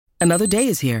Another day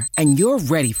is here, and you're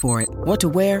ready for it. What to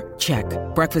wear? Check.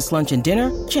 Breakfast, lunch, and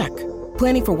dinner? Check.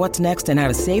 Planning for what's next and how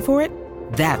to save for it?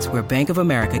 That's where Bank of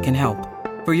America can help.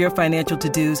 For your financial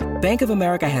to-dos, Bank of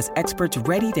America has experts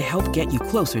ready to help get you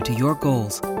closer to your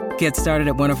goals. Get started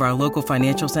at one of our local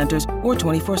financial centers or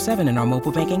 24/7 in our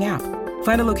mobile banking app.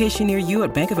 Find a location near you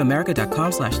at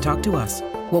bankofamerica.com/talktous.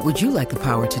 What would you like the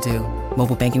power to do?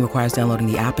 Mobile banking requires downloading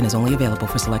the app and is only available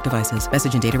for select devices.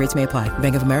 Message and data rates may apply.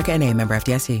 Bank of America N.A., member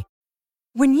FDIC.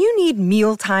 When you need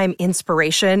mealtime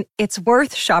inspiration, it's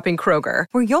worth shopping Kroger,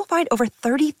 where you'll find over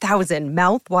 30,000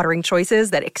 mouth-watering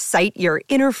choices that excite your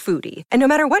inner foodie. And no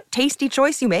matter what tasty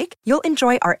choice you make, you'll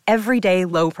enjoy our everyday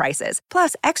low prices,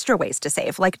 plus extra ways to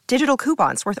save, like digital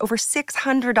coupons worth over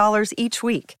 $600 each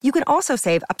week. You can also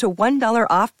save up to $1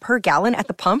 off per gallon at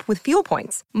the pump with fuel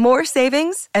points. More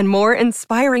savings and more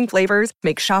inspiring flavors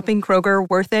make shopping Kroger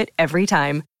worth it every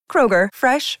time. Kroger,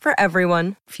 fresh for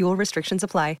everyone. Fuel restrictions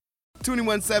apply.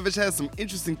 21 Savage has some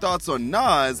interesting thoughts on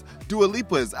Nas, Dua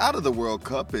Lipa is out of the World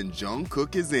Cup, and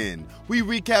Jungkook is in. We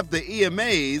recap the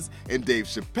EMAs, and Dave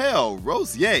Chappelle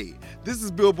roasts Ye. This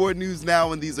is Billboard News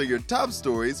Now, and these are your top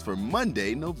stories for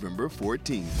Monday, November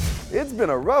 14th. It's been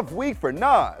a rough week for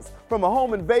Nas, from a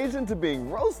home invasion to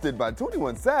being roasted by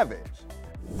 21 Savage.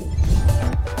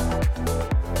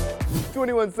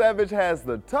 21 Savage has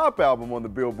the top album on the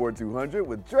Billboard 200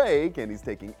 with Drake, and he's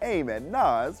taking aim at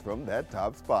Nas from that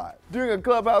top spot. During a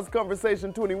Clubhouse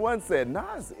conversation, 21 said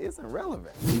Nas isn't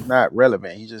relevant. He's not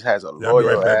relevant. He just has a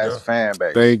loyal-ass fan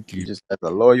base. Thank you. He just has a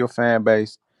loyal fan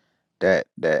base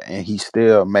and he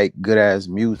still make good-ass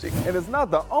music. And it's not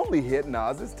the only hit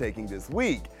Nas is taking this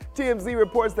week. TMZ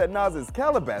reports that Nas's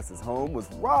Calabasas home was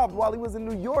robbed while he was in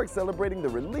New York celebrating the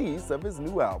release of his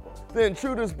new album. The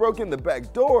intruders broke in the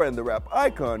back door and the rap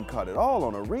icon caught it all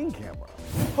on a Ring camera.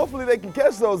 Hopefully they can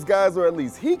catch those guys, or at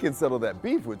least he can settle that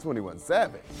beef with 21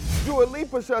 Savage. Dua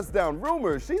Lipa shuts down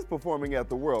rumors she's performing at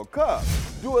the World Cup.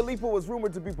 Dua Lipa was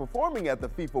rumored to be performing at the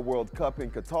FIFA World Cup in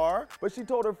Qatar, but she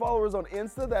told her followers on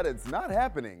Insta that it's not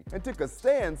happening and took a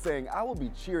stand saying, "I will be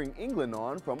cheering England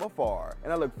on from afar,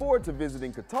 and I look forward to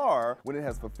visiting Qatar when it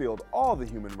has fulfilled all the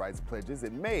human rights pledges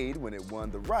it made when it won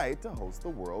the right to host the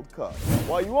World Cup."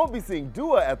 While you won't be seeing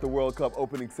Dua at the World Cup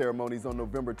opening ceremonies on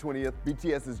November 20th,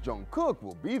 BTS's Jungkook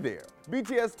will be there.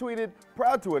 BTS tweeted,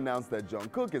 "Proud to announce that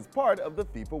Jungkook is part of the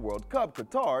FIFA World Cup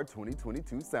Qatar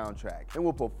 2022 soundtrack and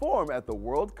will perform at the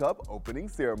World Cup opening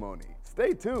ceremony.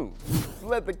 Stay tuned."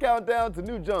 Let the countdown to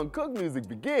new Jungkook music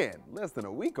begin. Less than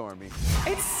a week, Army.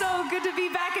 It's so good to be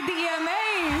back at the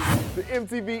EMAs. The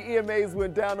MTV EMAs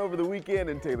went down over the weekend,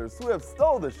 and Taylor Swift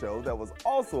stole the show. That was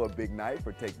also a big night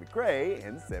for Tate McRae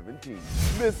and 17.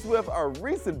 Miss Swift, our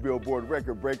recent Billboard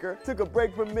record breaker, took a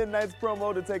break from Midnight's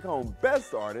promo to take home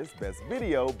Best Artist, Best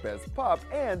Video, Best Pop,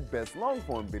 and Best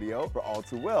Long-Form Video for All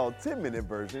Too Well 10-minute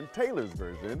version, Taylor's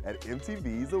version, at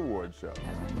MTV's award show.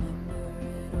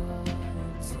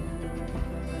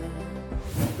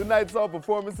 The night saw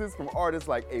performances from artists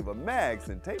like Ava Max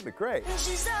and Tate McRae.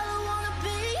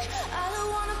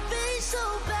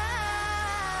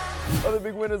 Other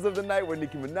big winners of the night were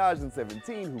Nicki Minaj and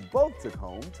 17, who both took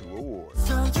home 2 awards.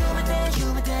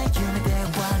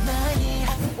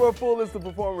 For a full list of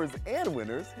performers and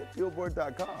winners, hit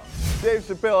Billboard.com. Dave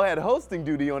Chappelle had hosting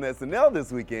duty on SNL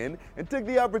this weekend and took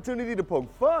the opportunity to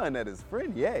poke fun at his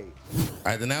friend Ye.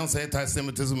 I denounce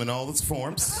anti-Semitism in all its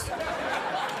forms.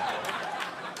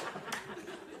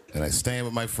 And I stand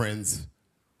with my friends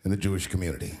in the Jewish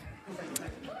community.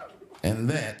 And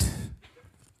that,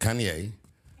 Kanye,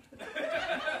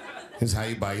 is how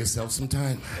you buy yourself some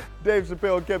time. Dave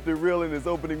Chappelle kept it real in his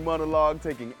opening monologue,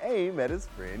 taking aim at his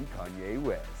friend Kanye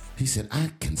West. He said,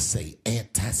 "I can say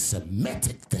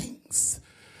anti-Semitic things,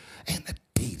 and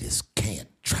Adidas can't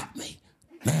drop me.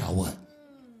 Now what?"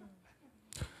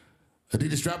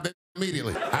 Adidas dropped that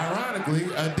immediately. Ironically,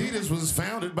 Adidas was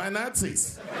founded by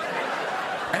Nazis.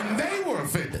 And they were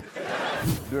offended.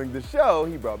 During the show,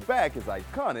 he brought back his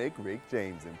iconic Rick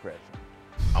James impression.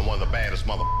 I'm one of the baddest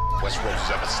Westeros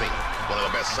has ever seen. One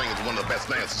of the best singers, one of the best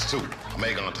dancers, too. I'm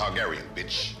Aegon Targaryen,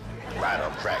 bitch. Rider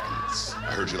of dragons.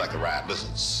 I heard you like to ride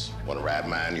lizards. Want to ride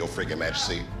mine, your freaking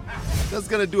majesty? That's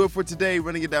going to do it for today.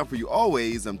 Running it down for you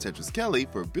always, I'm Tetris Kelly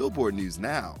for Billboard News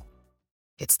Now.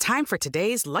 It's time for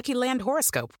today's Lucky Land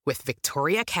horoscope with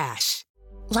Victoria Cash.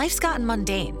 Life's gotten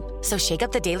mundane, so shake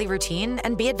up the daily routine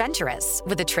and be adventurous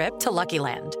with a trip to Lucky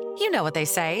Land. You know what they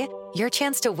say, your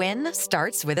chance to win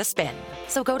starts with a spin.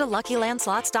 So go to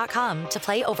LuckyLandSlots.com to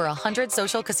play over 100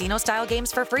 social casino-style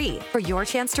games for free for your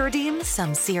chance to redeem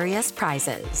some serious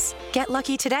prizes. Get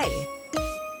lucky today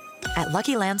at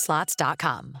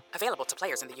LuckyLandSlots.com. Available to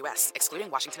players in the U.S.,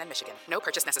 excluding Washington and Michigan. No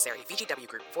purchase necessary. VGW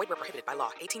Group. Void where prohibited by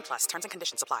law. 18 plus. Terms and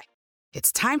conditions apply.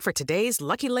 It's time for today's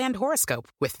Lucky Land horoscope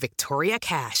with Victoria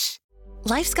Cash.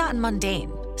 Life's gotten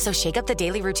mundane, so shake up the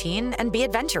daily routine and be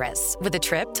adventurous with a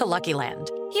trip to Lucky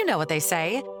Land. You know what they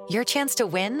say. Your chance to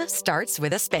win starts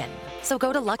with a spin. So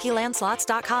go to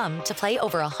LuckyLandSlots.com to play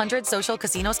over 100 social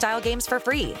casino-style games for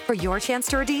free for your chance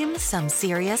to redeem some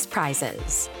serious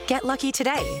prizes. Get lucky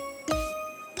today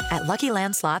at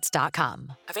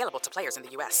LuckyLandSlots.com. Available to players in the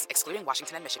U.S., excluding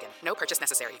Washington and Michigan. No purchase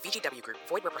necessary. VGW Group.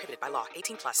 Void where prohibited by law.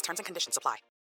 18 plus. Terms and conditions apply.